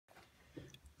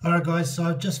Alright guys, so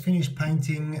I've just finished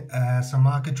painting some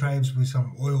architraves with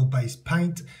some oil-based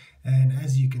paint, and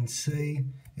as you can see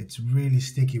it's really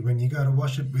sticky. When you go to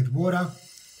wash it with water,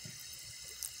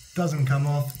 it doesn't come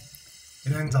off,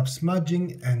 it ends up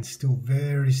smudging and still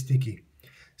very sticky.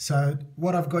 So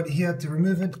what I've got here to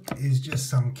remove it is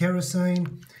just some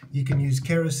kerosene. You can use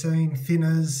kerosene,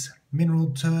 thinners,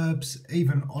 mineral terps,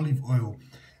 even olive oil.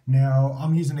 Now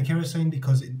I'm using the kerosene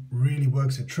because it really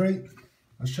works a treat.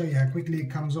 I'll show you how quickly it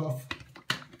comes off.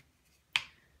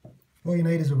 All you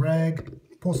need is a rag,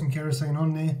 pour some kerosene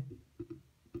on there,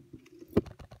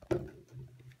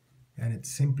 and it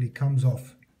simply comes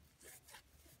off.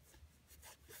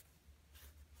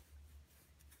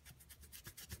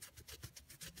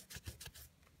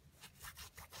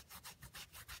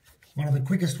 One of the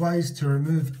quickest ways to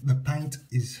remove the paint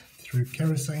is through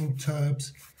kerosene,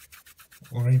 terps,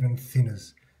 or even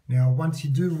thinners. Now once you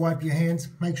do wipe your hands,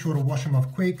 make sure to wash them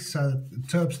off quick so that the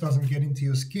terps doesn't get into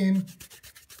your skin.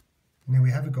 And there we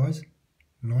have it guys,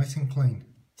 nice and clean.